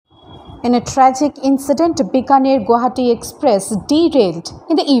In a tragic incident, Bikaner-Guwahati Express derailed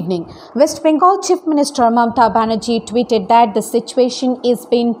in the evening. West Bengal Chief Minister Mamata Banerjee tweeted that the situation is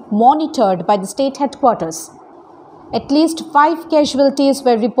being monitored by the state headquarters. At least 5 casualties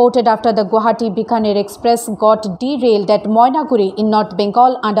were reported after the Guwahati-Bikaner Express got derailed at Moinaguri in North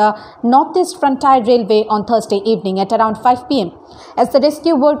Bengal under Northeast Frontier Railway on Thursday evening at around 5 p.m. As the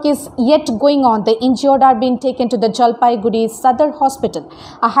rescue work is yet going on, the injured are being taken to the Jalpaiguri Sadar Hospital.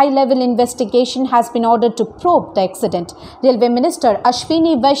 A high-level investigation has been ordered to probe the accident. Railway Minister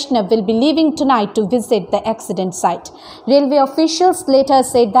Ashwini Vaishnav will be leaving tonight to visit the accident site. Railway officials later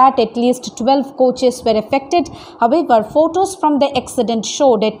said that at least 12 coaches were affected. However, photos from the accident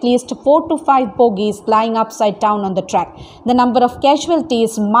showed at least 4 to 5 bogies lying upside down on the track. The number of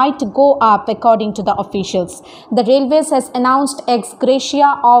casualties might go up according to the officials. The Railways has announced ex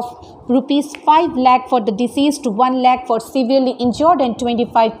gratia of rupees 5 lakh for the deceased, 1 lakh for severely injured and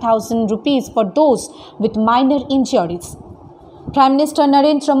 25,000 rupees for those with minor injuries. Prime Minister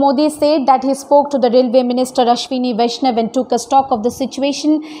Narendra Modi said that he spoke to the Railway Minister Ashwini Vaishnav and took a stock of the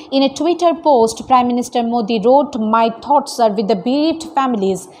situation. In a Twitter post, Prime Minister Modi wrote, "My thoughts are with the bereaved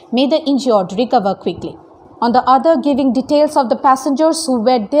families. May the injured recover quickly." On the other, giving details of the passengers who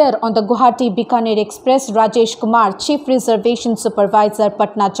were there on the Guwahati-Bikaner Express, Rajesh Kumar, Chief Reservation Supervisor,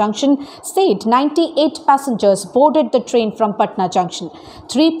 Patna Junction, said 98 passengers boarded the train from Patna Junction.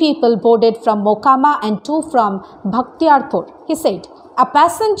 3 people boarded from Mokama and 2 from Bhaktiyarpur. He said, a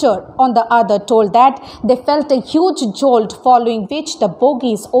passenger on the other told that they felt a huge jolt following which the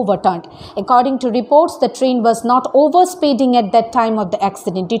bogies overturned. According to reports, the train was not overspeeding at that time of the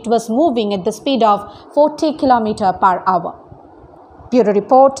accident. It was moving at the speed of 40 km/h. Bureau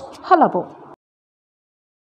Report, Hallabol.